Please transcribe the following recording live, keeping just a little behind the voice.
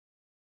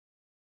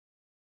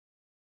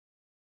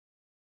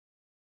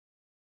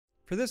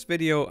For this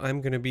video, I'm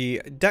going to be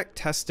deck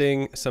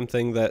testing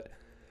something that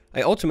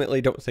I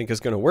ultimately don't think is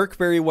going to work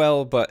very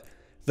well, but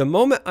the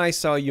moment I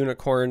saw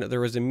Unicorn, there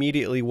was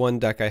immediately one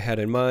deck I had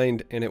in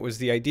mind, and it was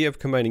the idea of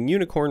combining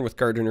Unicorn with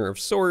Gardener of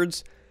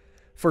Swords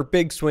for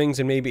big swings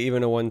and maybe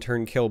even a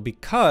one-turn kill,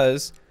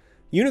 because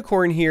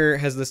Unicorn here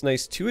has this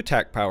nice 2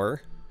 attack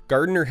power.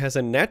 Gardener has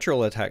a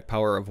natural attack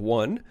power of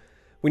 1.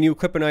 When you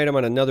equip an item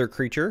on another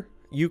creature,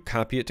 you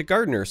copy it to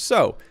Gardener.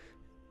 So,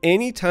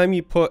 anytime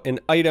you put an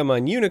item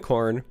on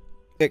Unicorn,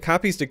 it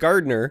copies to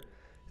Gardener.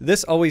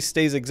 This always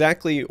stays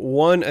exactly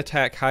 1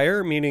 attack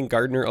higher, meaning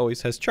Gardener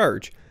always has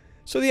charge.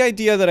 So the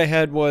idea that I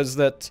had was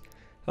that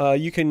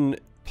you can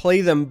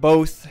play them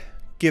both,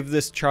 give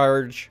this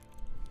charge,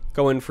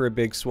 go in for a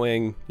big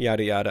swing,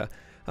 yada yada.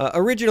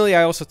 Originally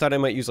I also thought I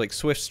might use like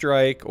Swift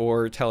Strike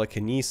or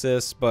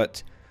Telekinesis,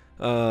 but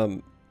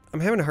I'm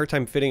having a hard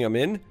time fitting them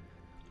in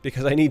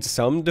because I need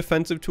some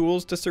defensive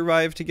tools to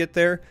survive to get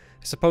there.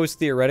 I suppose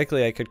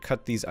theoretically I could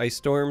cut these Ice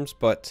Storms,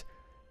 but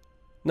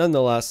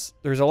nonetheless,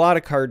 there's a lot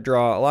of card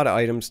draw, a lot of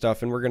item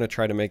stuff, and we're going to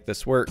try to make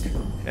this work.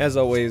 As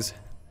always,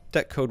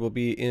 deck code will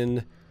be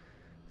in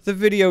the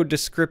video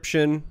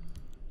description. And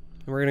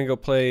we're going to go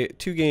play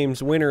 2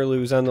 games, win or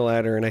lose on the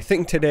ladder. And I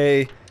think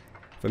today,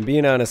 if I'm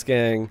being honest,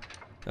 gang,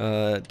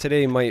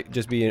 today might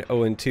just be an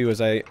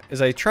 0-2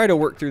 as I try to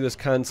work through this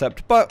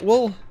concept. But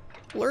we'll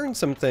learn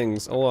some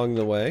things along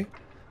the way.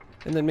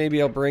 And then maybe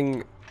I'll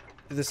bring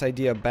this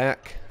idea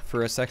back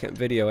for a second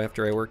video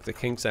after I work the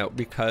kinks out,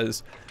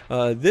 because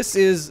this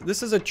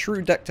is a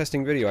true deck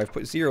testing video. I've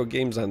put 0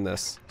 games on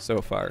this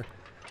so far.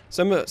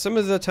 Some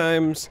of the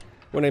times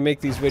when I make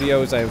these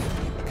videos, I've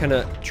kind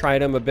of tried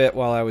them a bit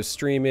while I was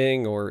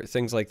streaming or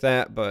things like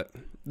that, but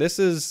this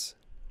is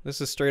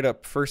straight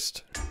up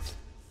first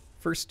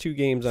 2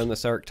 games on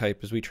this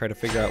archetype as we try to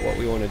figure out what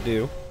we want to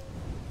do.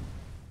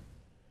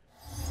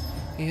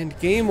 And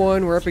game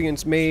 1, we're up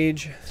against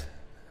Mage.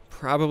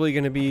 Probably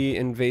going to be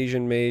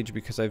Invasion Mage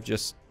because I've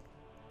just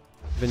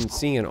been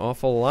seeing an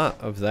awful lot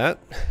of that.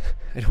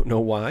 I don't know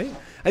why.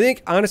 I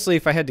think, honestly,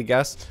 if I had to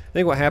guess, I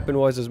think what happened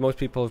was most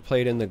people have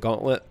played in the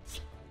Gauntlet.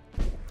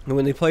 And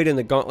when they played in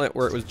the Gauntlet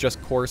where it was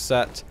just Core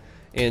Set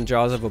and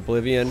Jaws of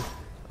Oblivion,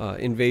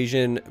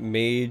 Invasion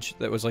Mage,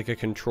 that was like a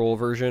control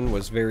version,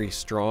 was very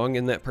strong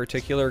in that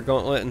particular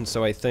Gauntlet. And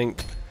so I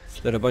think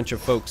that a bunch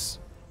of folks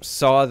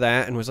saw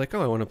that and was like,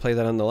 oh, I want to play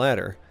that on the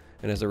ladder.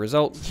 And as a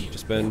result,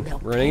 just been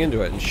running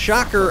into it. And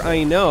shocker,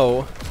 I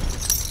know,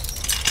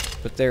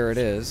 but there it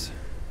is.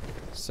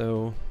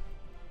 So,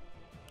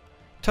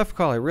 tough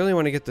call. I really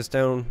want to get this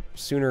down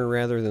sooner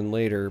rather than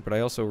later, but I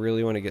also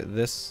really want to get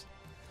this.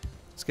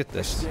 Let's get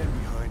this.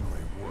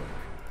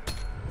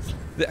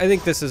 I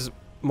think this is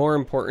more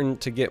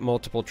important to get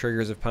multiple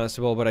triggers if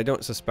possible, but I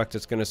don't suspect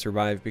it's going to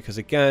survive because,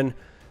 again,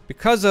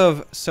 because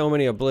of so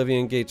many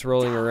Oblivion Gates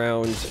rolling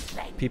around,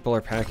 people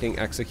are packing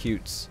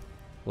Executes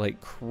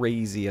like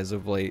crazy as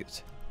of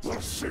late. No,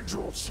 they're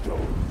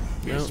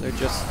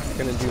just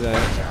going to do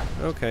that.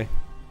 Okay.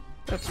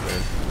 That's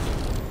fair.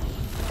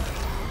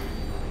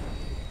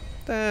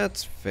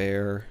 That's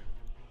fair.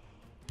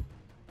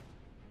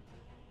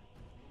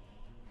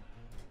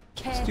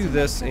 Let's do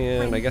this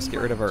and I guess get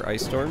rid of our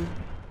Ice Storm,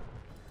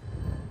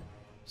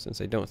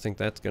 since I don't think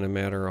that's going to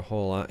matter a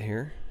whole lot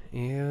here.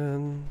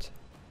 And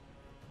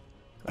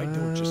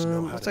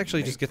let's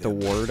actually just get the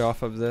ward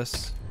off of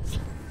this.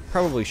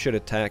 Probably should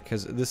attack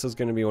because this is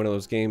going to be one of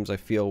those games I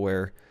feel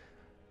where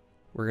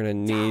we're going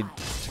to need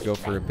to go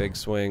for a big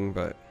swing,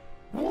 but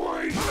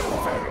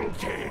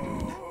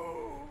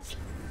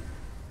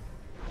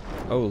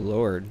oh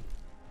Lord,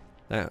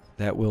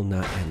 that will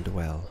not end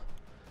well.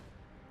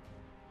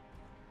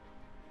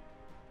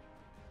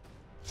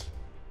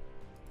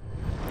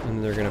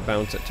 And they're gonna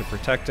bounce it to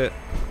protect it,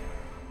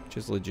 which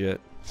is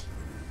legit.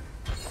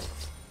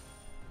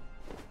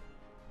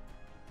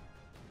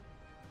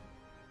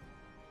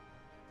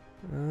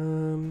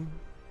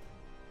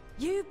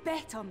 You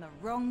bet on the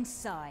wrong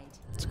side.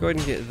 Let's go ahead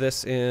and get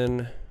this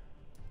in.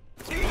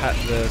 Pat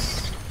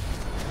this.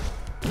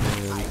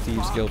 And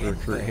Thieves Guild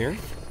Recruit here.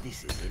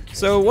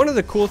 So one of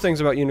the cool things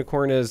about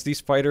Unicorn is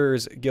these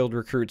fighters guild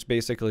recruits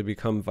basically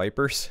become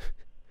Vipers.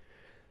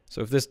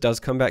 So if this does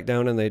come back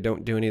down and they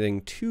don't do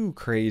anything too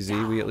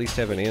crazy, we at least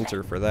have an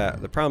answer for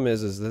that. The problem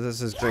is that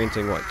this is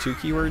granting, what, 2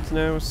 keywords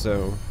now?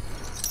 So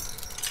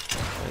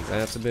like,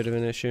 that's a bit of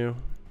an issue.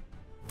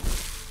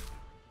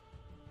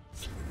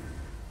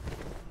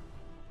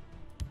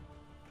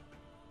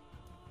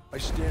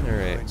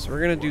 Alright, so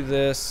we're going to do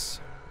this.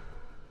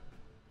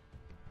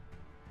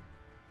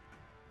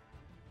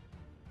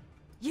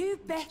 You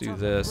bet Let's do on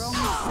this. the wrong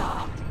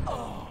side.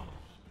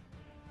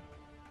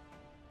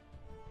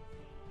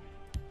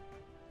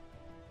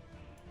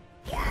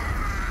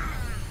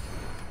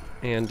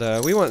 And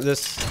we want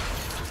this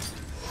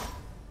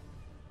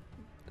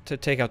to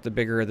take out the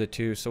bigger of the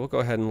 2, so we'll go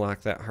ahead and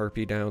lock that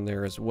Harpy down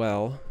there as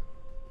well.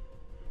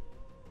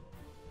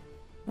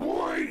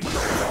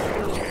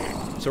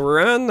 So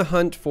we're on the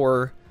hunt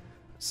for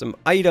some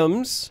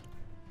items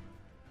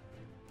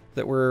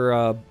that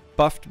were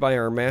buffed by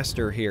our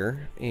master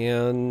here,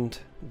 and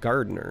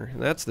gardener.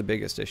 And that's the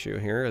biggest issue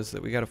here, is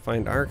that we got to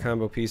find our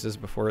combo pieces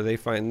before they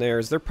find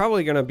theirs. They're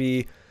probably going to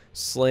be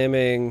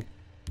slamming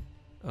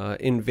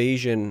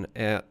invasion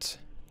at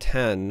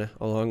 10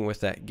 along with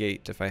that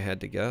gate, if I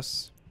had to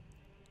guess.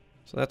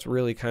 So that's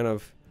really kind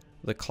of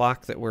the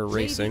clock that we're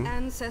racing. May the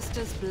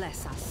ancestors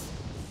bless us.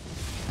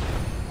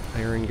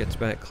 Iron gets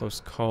back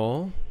close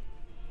call.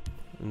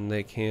 And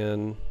they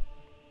can...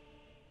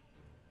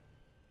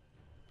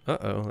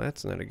 Uh-oh,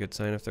 that's not a good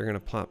sign if they're going to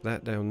plop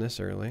that down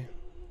this early.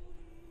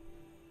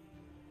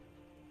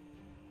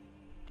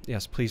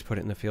 Yes, please put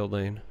it in the field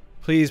lane.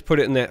 Please put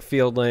it in that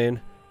field lane.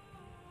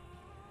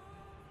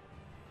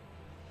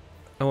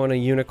 I want to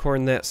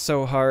unicorn that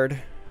so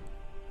hard.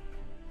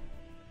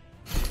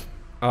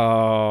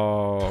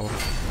 Oh.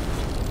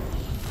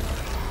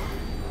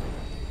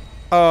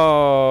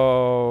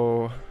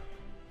 Oh.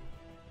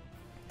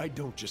 I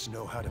don't just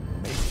know how to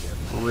make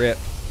them. Rip.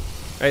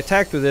 I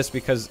attacked with this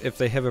because if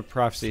they have a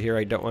prophecy here,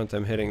 I don't want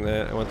them hitting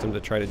that. I want them to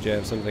try to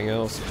jab something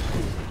else.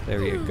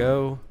 There you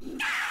go.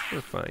 We're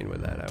fine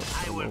with that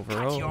outcome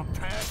overall.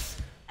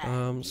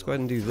 Let's go ahead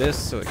and do this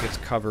so it gets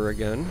cover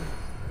again.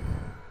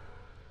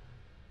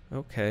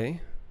 Okay.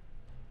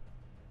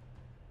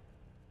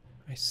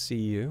 I see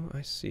you.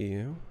 I see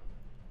you.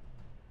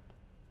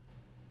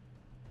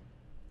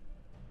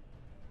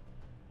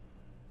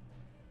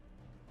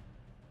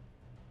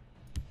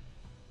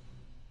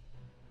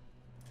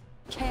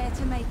 Care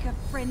to make a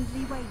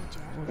friendly wager?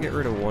 We'll get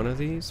rid of one of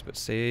these, but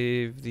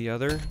save the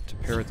other to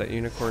pair with that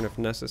unicorn if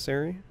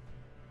necessary.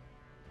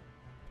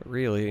 But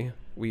really,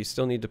 we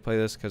still need to play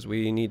this because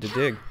we need to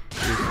dig.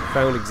 We've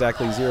found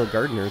exactly 0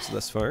 gardeners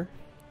thus far.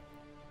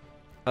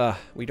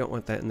 We don't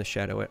want that in the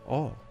shadow at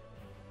all.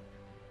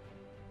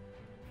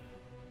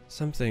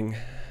 Something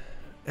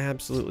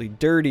absolutely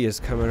dirty is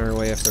coming our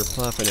way if they're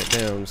plopping it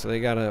down, so they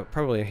got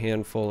probably a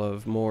handful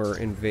of more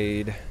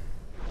invade.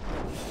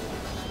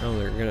 Oh,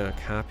 they're gonna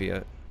copy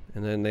it.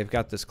 And then they've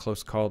got this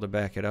close call to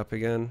back it up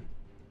again.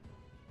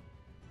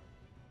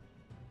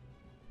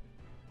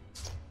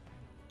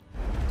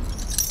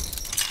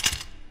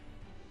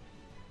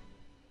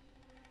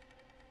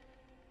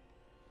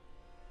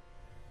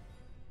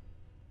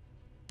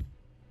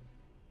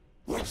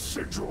 The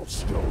sigil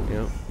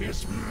stone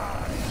is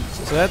mine.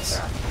 So that's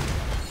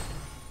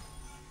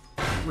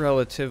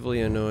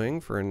relatively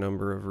annoying for a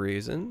number of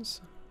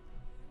reasons.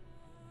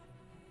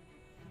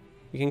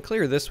 We can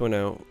clear this one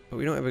out, but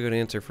we don't have a good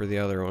answer for the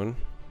other one.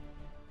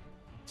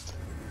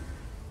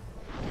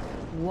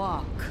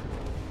 Walk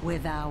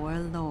with our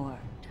Lord.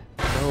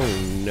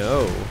 Oh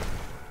no.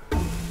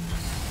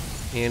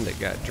 And it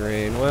got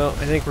drained. Well,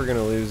 I think we're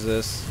gonna lose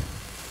this.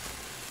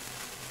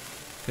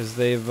 Because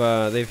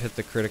they've hit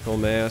the critical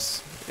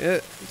mass.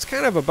 It's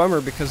kind of a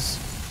bummer because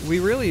we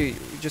really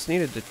just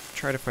needed to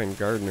try to find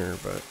Gardener,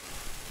 but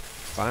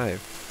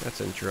 5.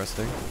 That's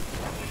interesting.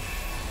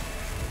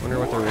 Wonder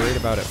what they're worried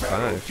about at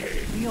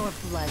 5. Your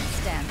blood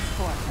stands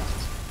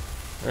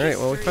forfeit. Alright,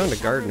 well we found a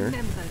Gardener,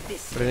 but I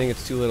think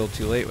it's too little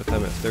too late with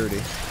them at 30.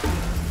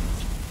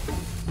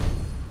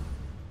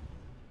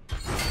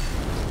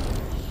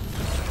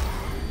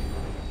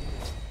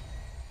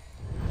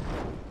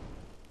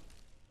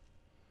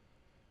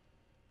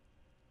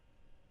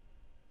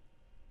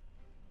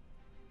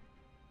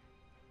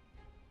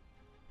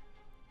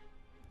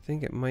 I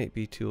think it might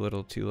be too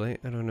little too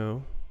late, I don't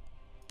know.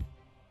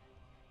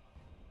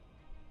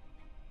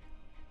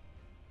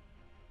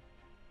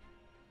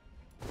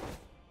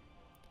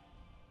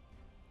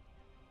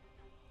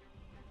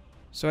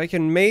 So I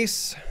can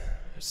mace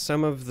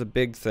some of the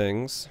big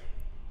things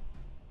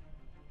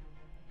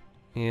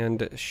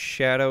and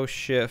shadow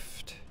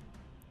shift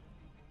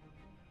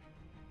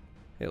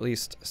at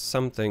least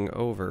something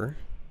over.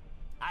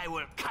 I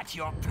will cut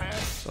your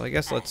purse. So I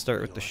guess let's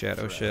start with the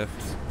shadow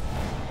shift.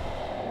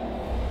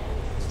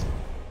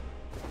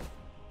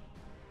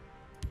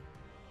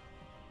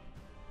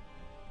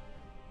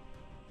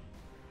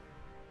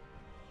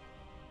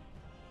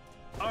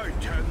 I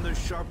tend the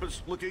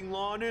sharpest looking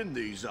lawn in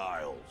these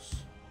aisles.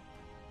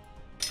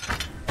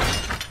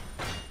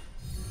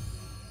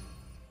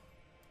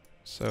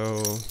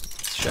 So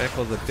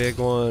shackle the big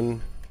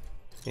one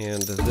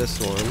and this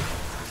one.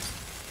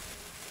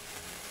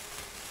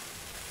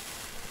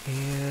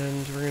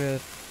 And we're gonna,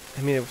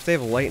 I mean, if they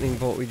have a lightning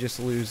bolt, we just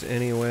lose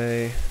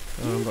anyway.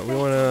 But we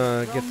want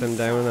to get them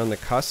down on the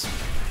cusp.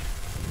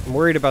 I'm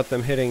worried about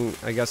them hitting,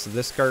 I guess,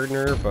 this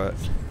Gardener, but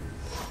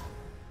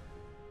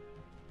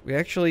we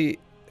actually,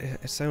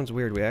 it sounds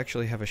weird, we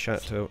actually have a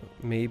shot to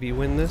maybe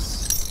win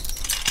this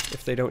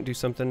if they don't do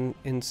something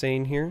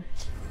insane here.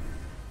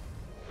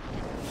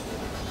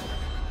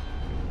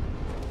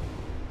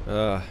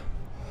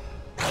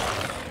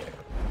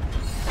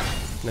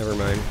 Never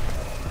mind.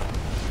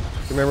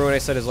 Remember when I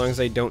said as long as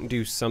they don't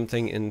do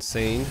something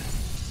insane?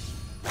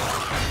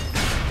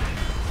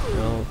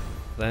 Well,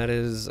 that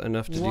is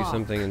enough to do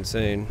something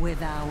insane.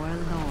 With our Lord.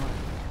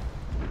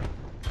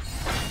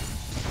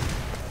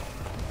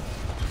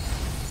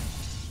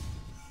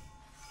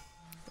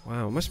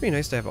 Wow, it must be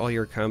nice to have all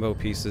your combo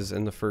pieces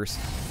in the first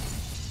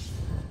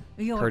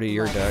part of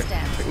your blood deck.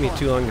 stands Took me too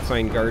forth. long to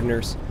find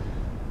gardeners.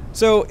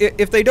 So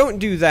if they don't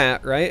do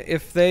that, right?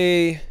 If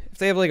they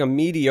have like a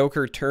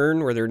mediocre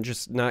turn where they're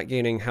just not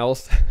gaining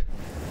health,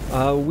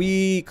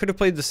 we could have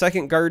played the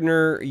second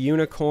gardener,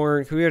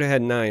 unicorn. We would have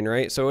had 9,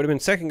 right? So it would have been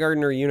second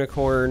gardener,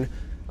 unicorn,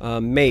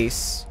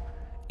 mace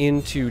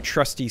into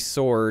trusty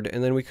sword,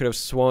 and then we could have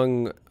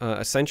swung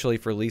essentially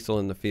for lethal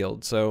in the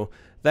field. So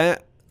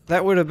that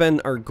would have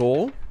been our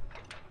goal,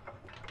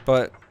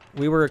 but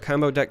we were a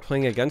combo deck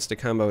playing against a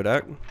combo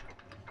deck,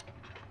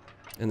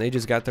 and they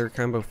just got their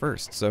combo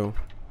first, so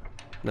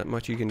not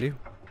much you can do.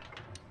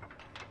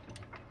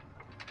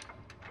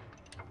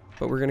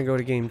 But we're gonna go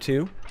to game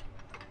 2.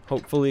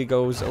 Hopefully it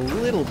goes a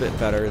little bit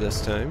better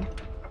this time.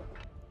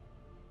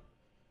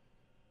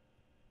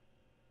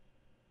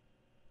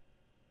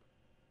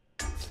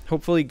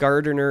 Hopefully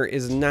Gardener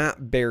is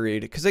not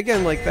buried, because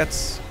again, like,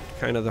 that's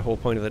kind of the whole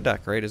point of the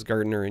deck, right? Is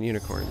Gardener and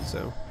Unicorn,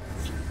 so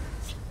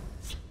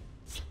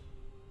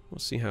we'll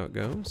see how it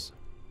goes.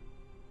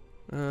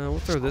 We'll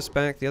throw this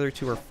back. The other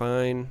two are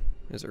fine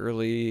as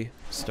early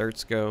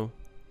starts go.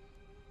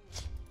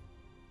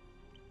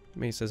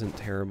 Mace isn't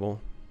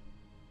terrible.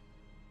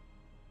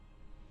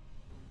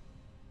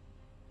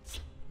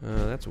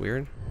 That's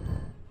weird.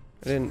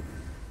 I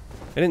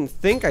didn't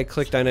think I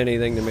clicked on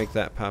anything to make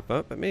that pop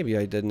up, but maybe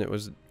I didn't. It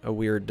was a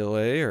weird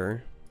delay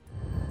or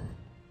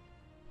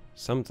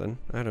something.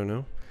 I don't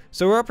know.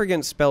 So we're up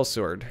against Spell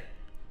Sword.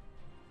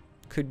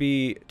 Could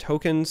be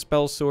Token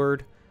Spell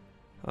Sword.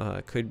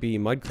 Could be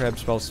Mudcrab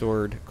Spell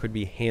Sword. Could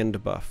be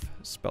Hand Buff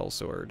Spell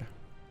Sword.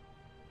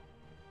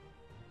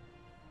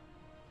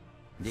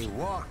 The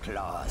war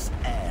claws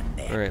and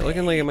Alright,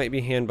 looking like it might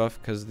be Hand Buff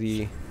because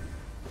the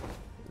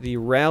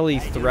rally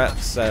threat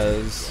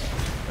says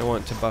I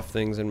want to buff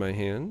things in my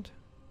hand.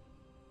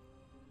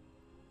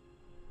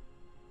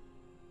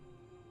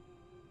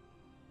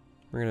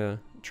 We're gonna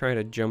try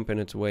to jump in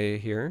its way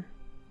here.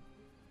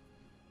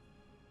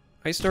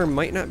 Ice Storm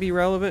might not be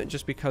relevant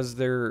just because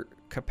their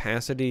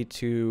capacity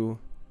to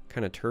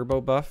kind of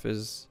turbo buff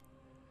is...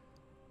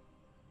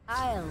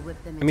 I'll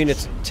whip them I mean,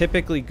 it's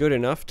typically good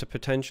enough to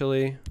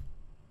potentially...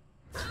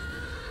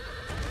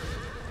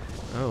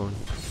 Oh,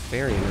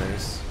 very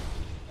nice.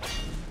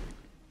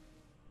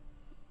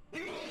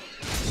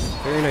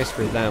 Very nice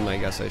for them, I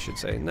guess I should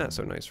say. Not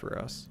so nice for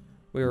us.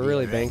 We were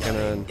really banking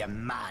on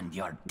demand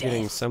your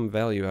getting death. some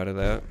value out of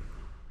that.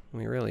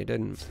 We really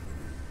didn't.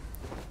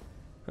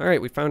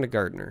 Alright, we found a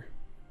gardener.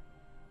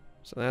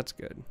 So that's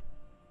good.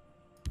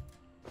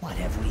 What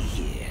have we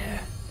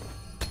here?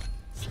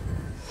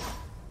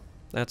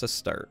 That's a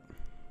start.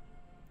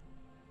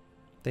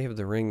 They have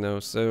the ring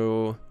though,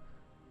 so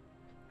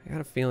I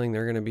got a feeling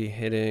they're going to be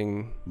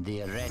hitting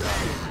The red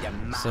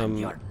demand some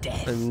your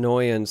death.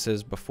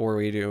 annoyances before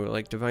we do.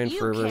 Like Divine You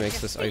Fervor can't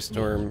makes this defeat Ice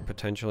Storm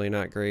potentially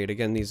not great.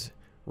 Again, these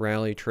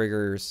rally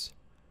triggers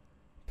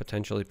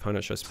potentially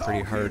punish us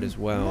pretty hard as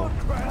well.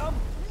 Crab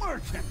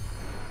merchant.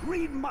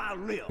 Read my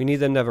lips. We need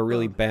them to have a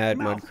really bad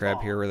mud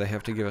crab here where they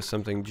have to give us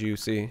something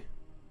juicy.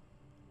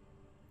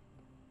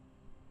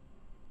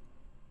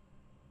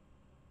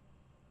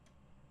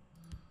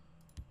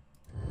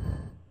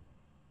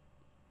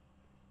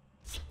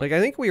 Like, I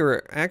think we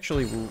were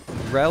actually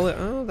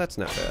oh, that's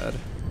not bad.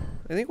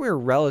 I think we were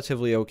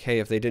relatively okay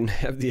if they didn't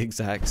have the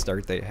exact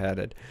start they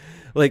had.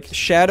 Like,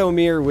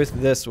 Shadowmere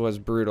with this was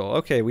brutal.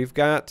 Okay, we've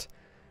got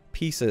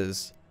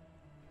pieces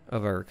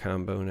of our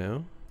combo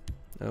now.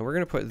 We're going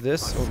to put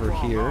this over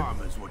here. Arm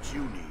is what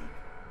you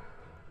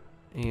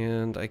need.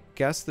 And I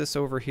guess this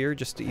over here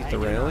just to eat the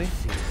rally.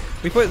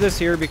 We put this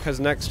here because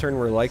next turn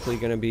we're likely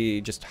going to be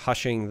just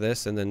hushing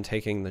this and then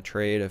taking the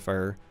trade if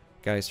our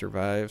guy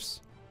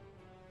survives.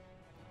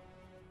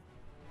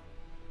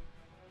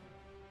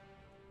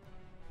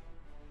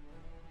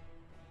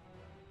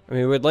 I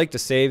mean, we'd like to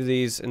save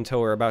these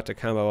until we're about to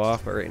combo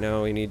off, but right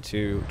now we need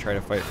to try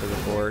to fight for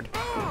the board.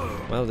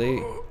 Well,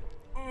 they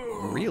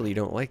really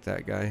don't like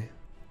that guy.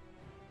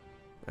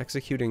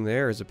 Executing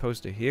there as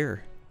opposed to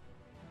here.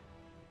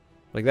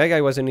 Like, that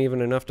guy wasn't even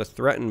enough to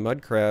threaten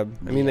Mudcrab.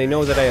 I mean, they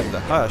know that I have the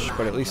Hush,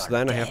 but at least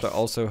then I have to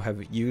also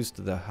have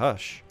used the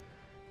Hush.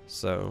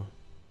 So,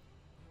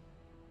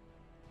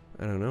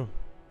 I don't know.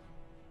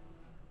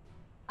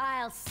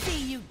 I'll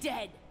see you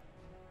dead.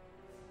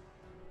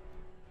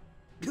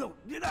 Yo,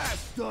 did I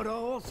stutter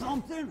or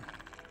something?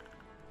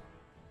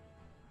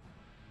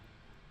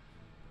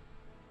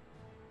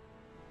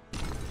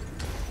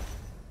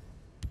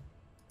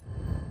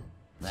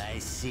 I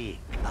seek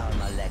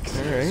Alex's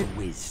Alright.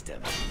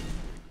 wisdom.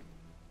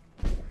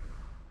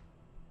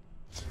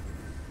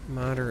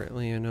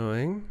 Moderately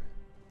annoying.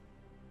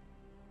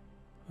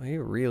 Well,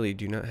 you really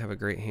do not have a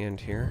great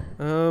hand here.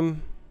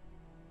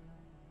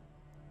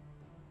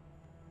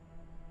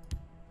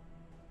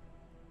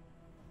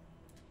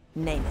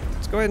 Name it.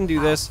 Let's go ahead and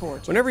do this.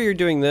 forge it. Whenever you're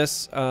doing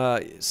this,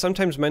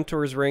 sometimes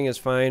Mentor's Ring is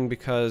fine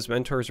because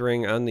Mentor's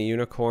Ring on the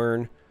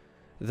Unicorn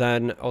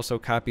then also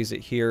copies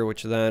it here,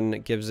 which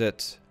then gives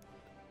it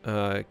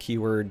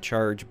keyword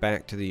charge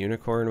back to the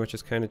Unicorn, which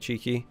is kind of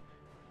cheeky.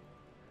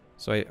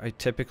 So I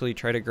typically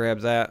try to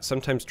grab that.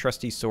 Sometimes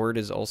Trusty Sword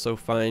is also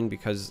fine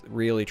because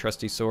really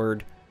Trusty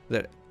Sword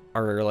that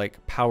are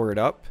like powered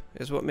up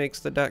is what makes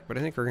the deck, but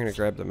I think we're going to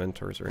grab the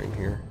Mentor's Ring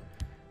here.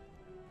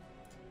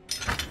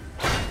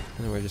 And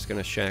then we're just going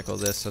to shackle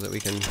this so that we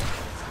can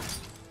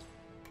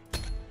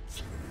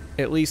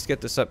at least get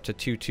this up to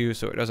 2-2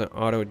 so it doesn't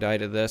auto die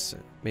to this.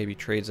 Maybe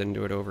trades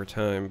into it over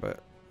time,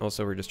 but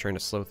also we're just trying to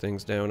slow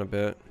things down a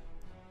bit.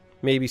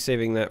 Maybe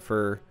saving that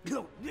for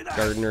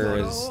Gardener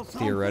is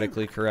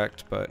theoretically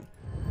correct, but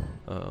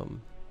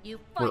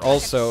we're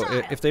also,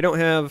 if they don't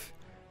have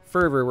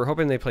Fervor, we're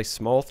hoping they play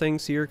small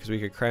things here because we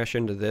could crash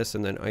into this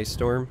and then Ice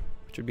Storm,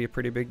 which would be a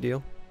pretty big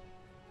deal.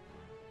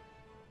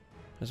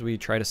 As we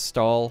try to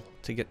stall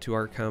to get to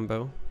our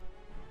combo.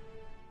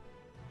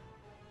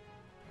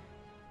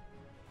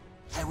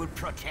 I will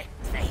protect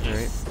the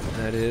Alright,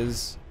 that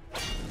is...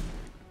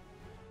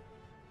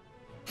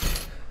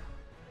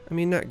 I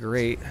mean, not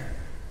great.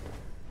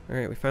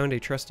 Alright, we found a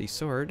Trusty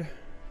Sword.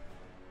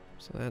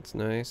 So that's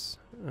nice.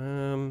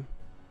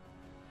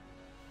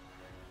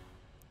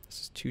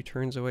 This is 2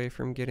 turns away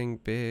from getting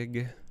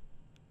big.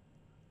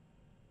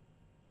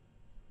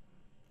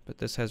 But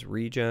this has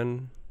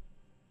regen.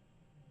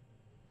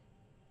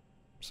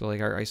 So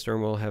like our Ice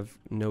Storm will have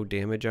no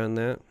damage on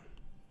that.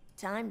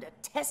 Time to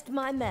test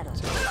my metal.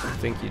 So I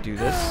think you do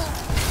this.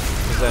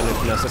 Because then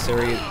if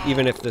necessary,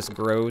 even if this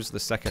grows, the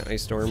second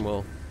Ice Storm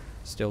will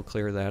still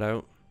clear that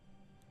out.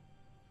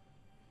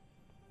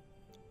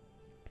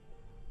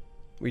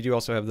 We do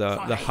also have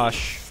the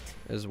Hush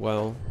as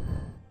well.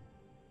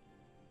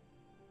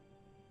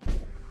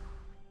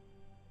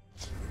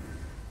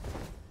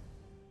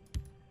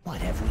 What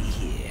have we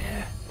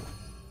here?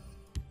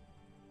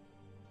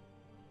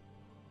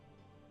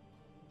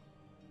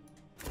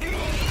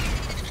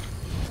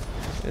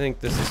 I think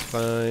this is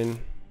fine.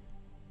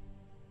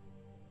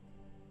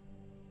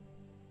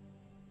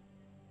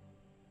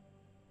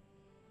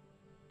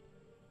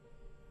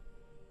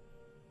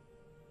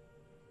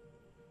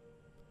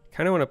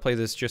 Kind of want to play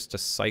this just to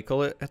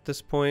cycle it at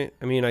this point.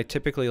 I mean, I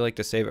typically like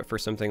to save it for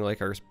something like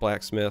our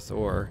Blacksmith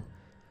or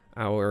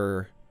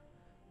our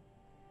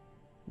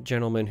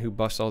Gentleman who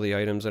buffs all the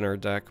items in our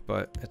deck,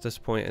 but at this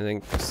point I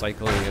think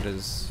cycling it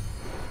is...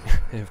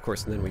 and of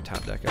course, and then we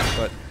top deck it.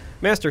 But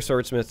Master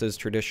Swordsmith is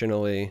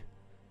traditionally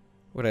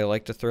what I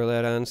like to throw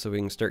that on so we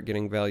can start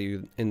getting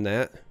value in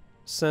that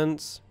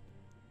sense.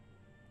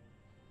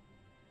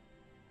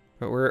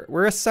 But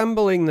we're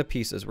assembling the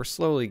pieces. We're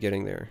slowly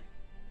getting there.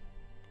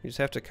 We just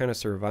have to kind of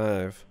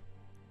survive.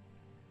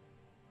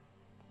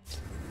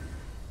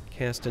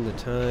 Cast into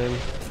time.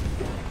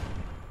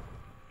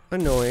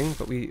 Annoying,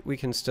 but we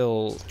can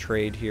still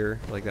trade here.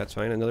 Like, that's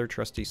fine. Another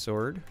Trusty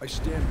Sword. I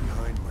stand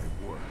behind my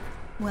work.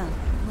 Well,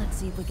 let's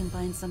see if we can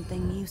find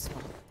something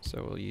useful.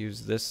 So we'll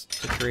use this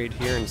to trade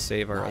here and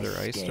save our other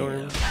Ice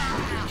Storm.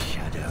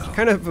 Shadow.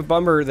 Kind of a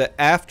bummer that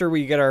after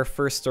we get our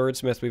first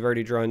Swordsmith, we've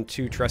already drawn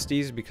 2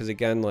 Trusties, because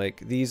again,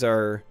 like, these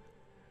are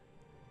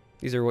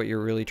what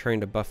you're really trying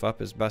to buff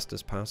up as best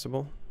as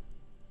possible.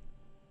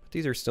 But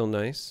these are still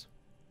nice.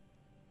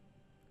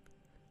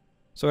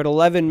 So at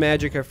 11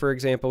 Magicka, for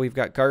example, we've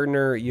got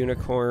Gardener,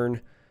 Unicorn,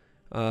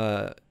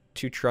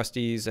 2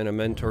 Trusties, and a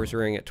Mentor's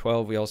Ring. At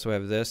 12, we also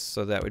have this,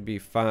 so that would be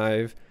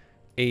 5,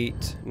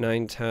 8,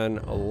 9, 10,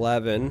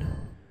 11.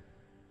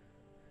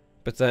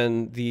 But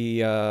then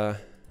the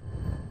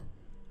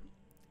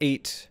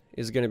 8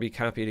 is going to be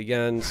copied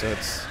again, so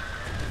it's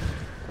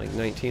like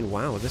 19.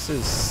 Wow, this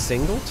is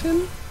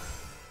Singleton?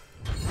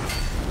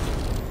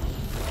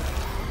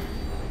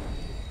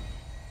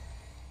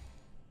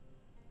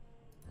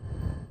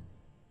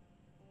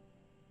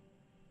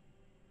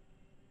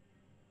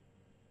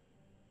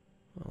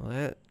 Well,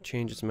 that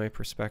changes my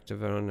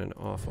perspective on an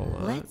awful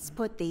lot. Let's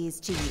put these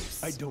to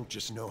use. I don't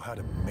just know how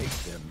to make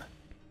them.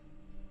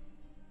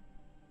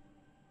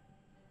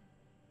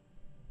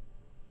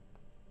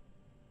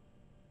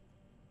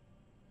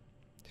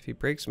 If he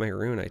breaks my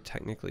rune, I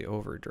technically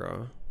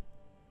overdraw.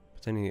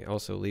 But then he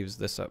also leaves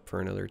this up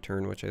for another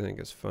turn, which I think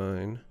is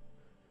fine.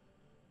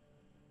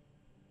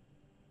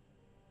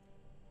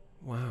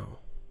 Wow.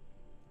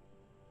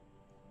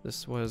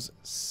 This was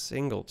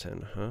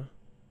Singleton, huh?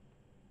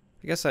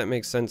 I guess that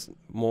makes sense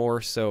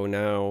more so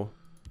now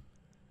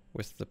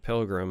with the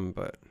Pilgrim,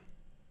 but...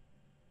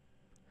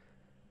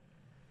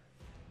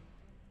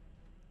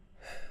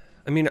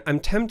 I mean, I'm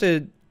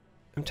tempted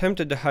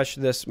to hush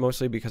this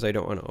mostly because I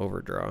don't want to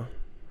overdraw.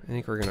 I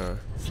think we're gonna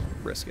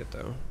risk it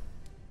though.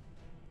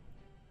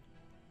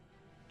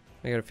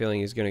 I got a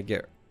feeling he's gonna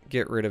get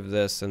rid of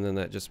this, and then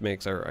that just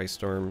makes our Ice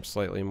Storm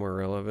slightly more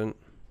relevant.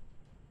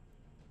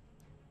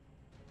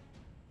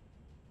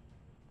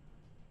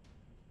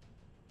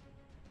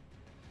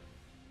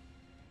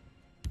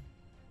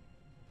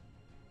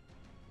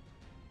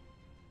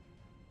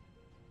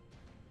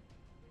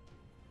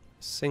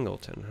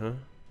 Singleton, huh?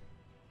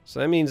 So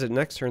that means that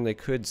next turn they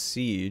could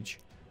siege,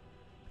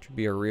 which would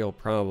be a real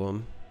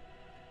problem.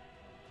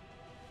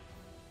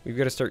 We've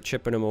got to start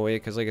chipping them away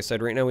because, like I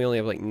said, right now we only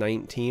have like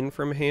 19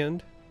 from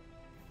hand.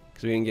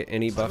 because we didn't get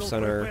any buffs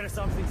on our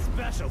something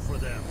special for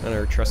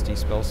them. trusty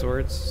spell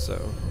swords, so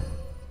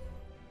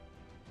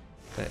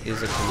that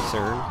is a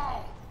concern.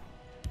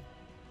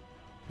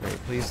 Alright,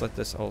 please let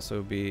this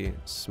also be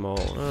small.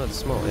 Oh, it's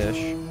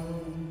small-ish.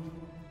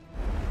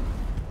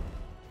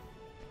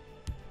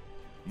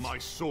 My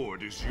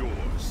sword is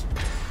yours.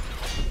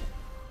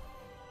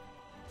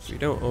 So we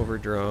don't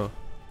overdraw.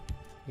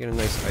 We get a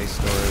nice ice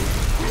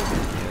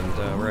storm,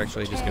 and we're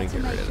actually just going to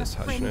get rid of this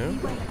hush now.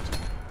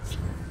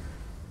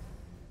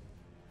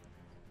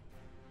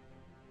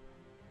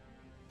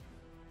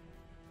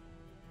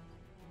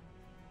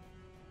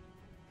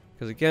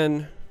 Because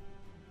again,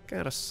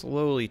 gotta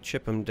slowly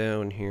chip them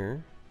down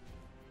here.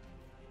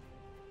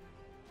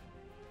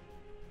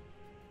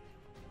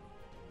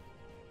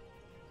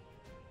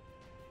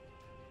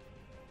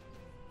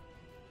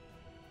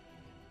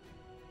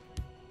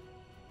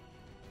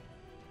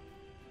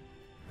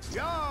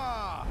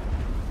 Yeah!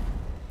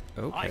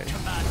 Okay.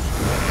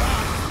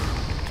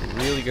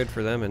 Really good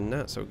for them and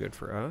not so good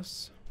for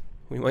us.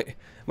 We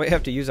might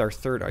have to use our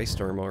third ice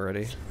storm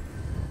already.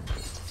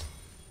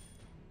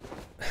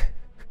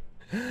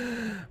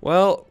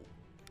 Well,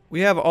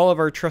 we have all of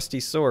our trusty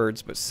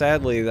swords, but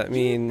sadly that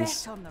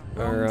means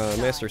our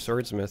master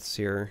swordsmiths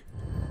here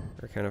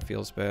kind of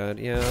feels bad.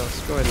 Yeah,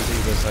 let's go ahead and do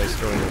this ice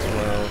storm as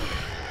well.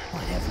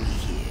 What have we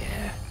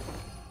here?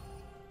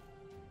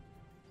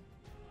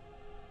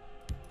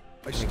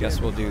 I guess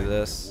we'll do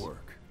this.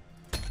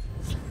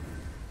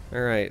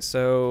 Alright,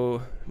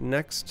 so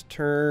next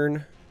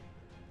turn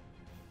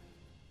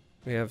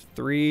we have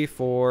 3,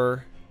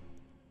 4,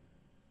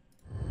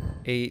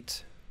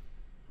 8,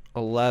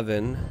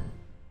 11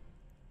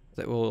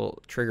 that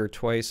will trigger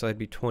twice, so that'd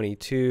be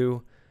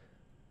 22,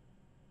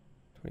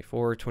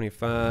 24,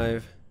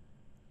 25,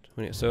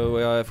 20.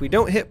 So if we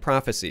don't hit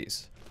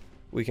prophecies,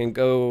 we can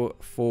go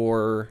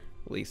for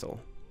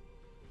lethal.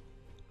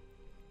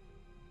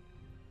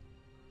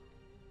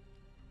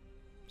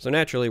 So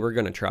naturally, we're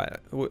going to try it.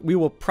 We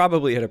will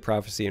probably hit a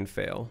prophecy and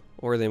fail,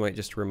 or they might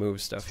just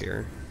remove stuff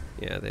here.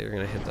 Yeah, they're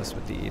going to hit us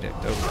with the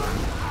edict. Okay.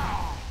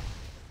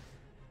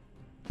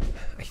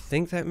 I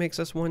think that makes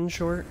us one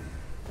short.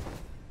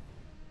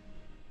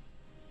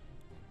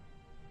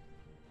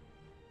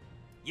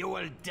 You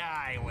will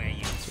die where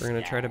you So we're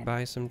going to try to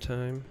buy some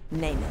time.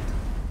 Name it.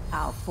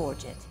 I'll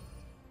forge it.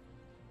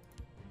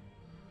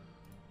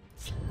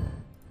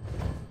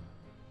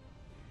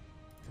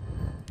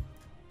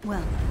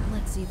 Well,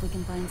 let's see if we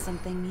can find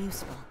something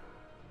useful.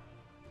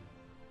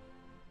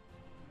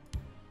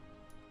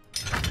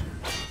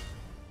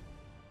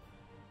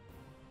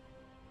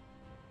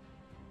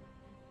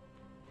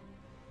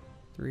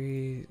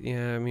 Three,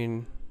 yeah, I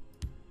mean,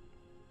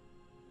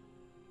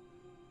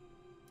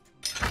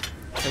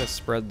 kind of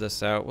spread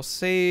this out. We'll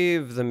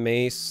save the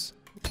mace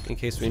in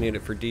case we need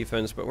it for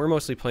defense, but we're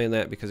mostly playing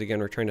that because, again,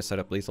 we're trying to set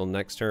up lethal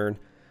next turn.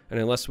 And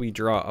unless we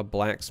draw a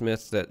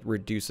blacksmith that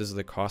reduces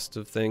the cost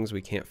of things,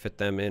 we can't fit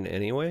them in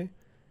anyway.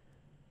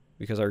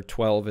 Because our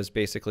 12 is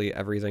basically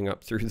everything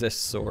up through this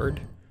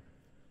sword.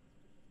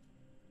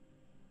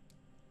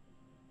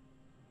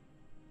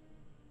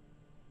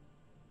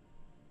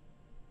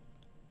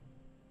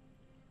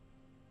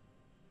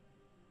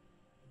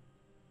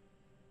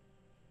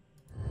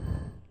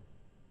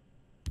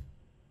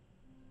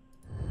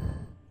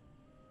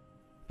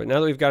 But now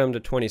that we've got him to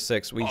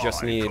 26, we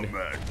just need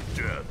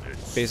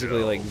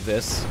basically like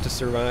this to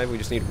survive. We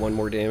just need one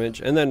more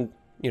damage. And then,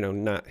 you know,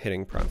 not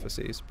hitting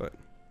prophecies, but...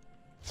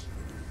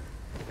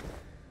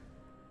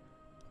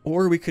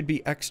 Or we could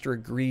be extra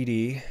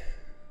greedy.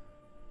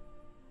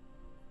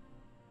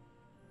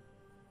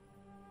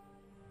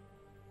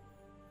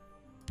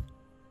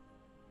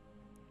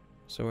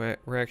 So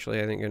we're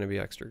actually, I think, going to be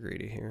extra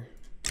greedy here.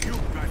 You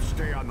best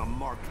stay on the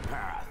marked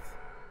path.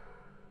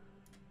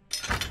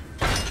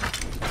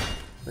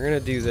 We're going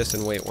to do this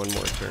and wait one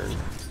more turn.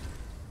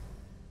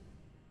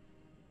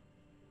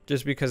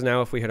 Just because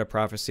now if we hit a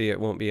prophecy, it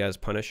won't be as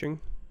punishing.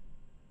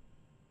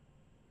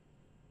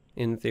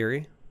 In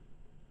theory.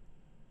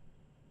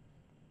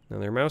 Now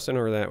they're mousing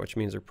over that, which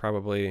means they're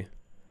probably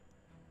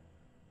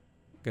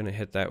going to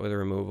hit that with a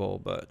removal,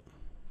 but...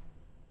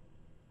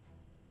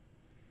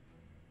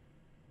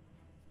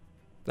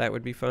 that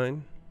would be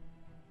fine.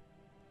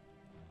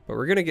 But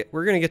we're gonna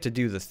get to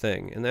do the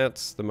thing, and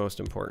that's the most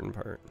important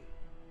part.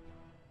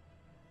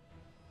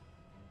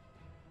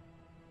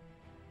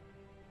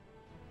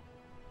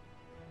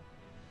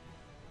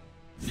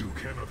 You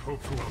cannot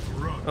hope to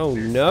outrun. Oh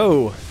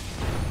no!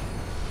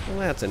 Well,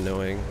 that's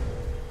annoying.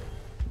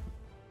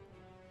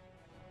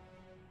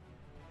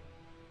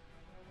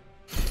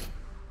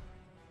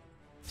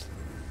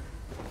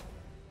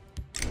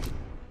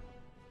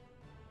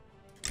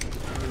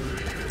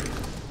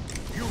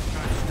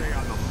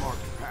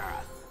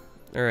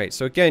 Alright,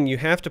 so again, you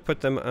have to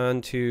put them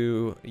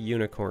onto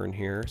unicorn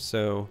here,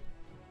 so...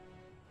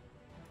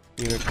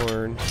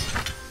 unicorn...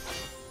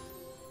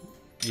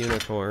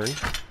 unicorn...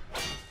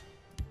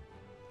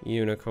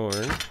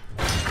 unicorn...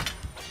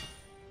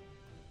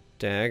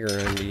 dagger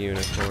onto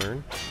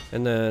unicorn,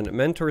 and then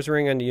Mentor's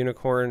Ring onto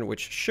unicorn,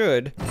 which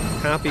should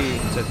copy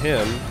to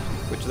him,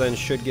 which then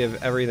should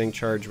give everything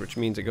charged, which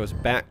means it goes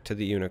back to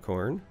the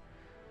unicorn.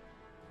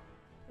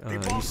 You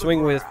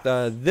swing with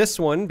this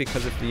one,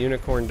 because if the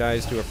unicorn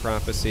dies to a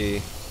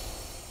prophecy,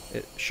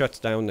 it shuts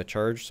down the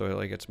charge, so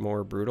like it's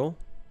more brutal.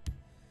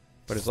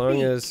 But as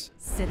long as,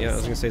 yeah, I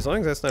was gonna say, as long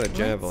as that's not a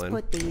javelin,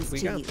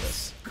 we got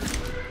this.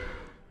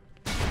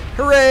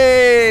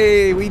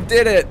 Hooray! We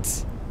did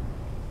it!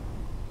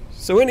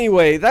 So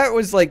anyway, that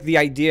was like the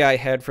idea I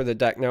had for the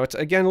deck. Now it's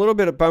again a little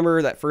bit of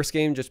bummer that first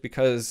game, just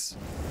because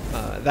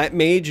that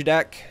mage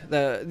deck,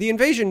 the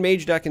invasion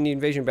mage deck and the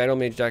invasion battle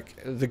mage deck,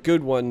 the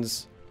good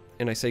ones,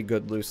 and I say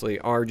good loosely,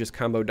 are just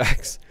combo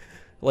decks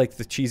like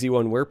the cheesy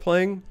one we're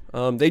playing.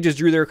 They just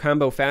drew their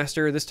combo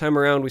faster. This time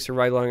around we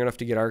survived long enough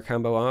to get our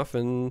combo off,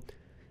 and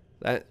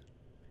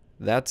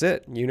that's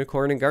it.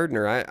 Unicorn and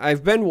Gardener.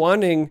 I've been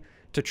wanting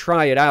to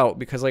try it out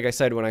because, like I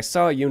said, when I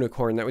saw a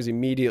unicorn, that was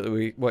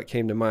immediately what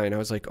came to mind. I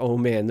was like, oh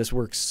man, this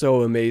works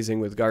so amazing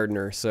with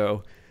Gardener.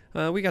 So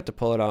we got to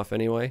pull it off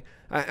anyway.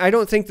 I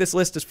don't think this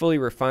list is fully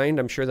refined.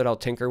 I'm sure that I'll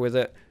tinker with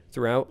it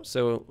throughout,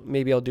 so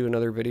maybe I'll do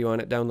another video on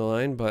it down the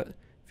line. But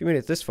if you made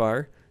it this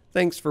far,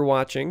 thanks for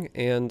watching,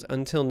 and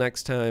until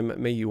next time,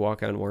 may you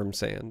walk on warm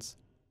sands.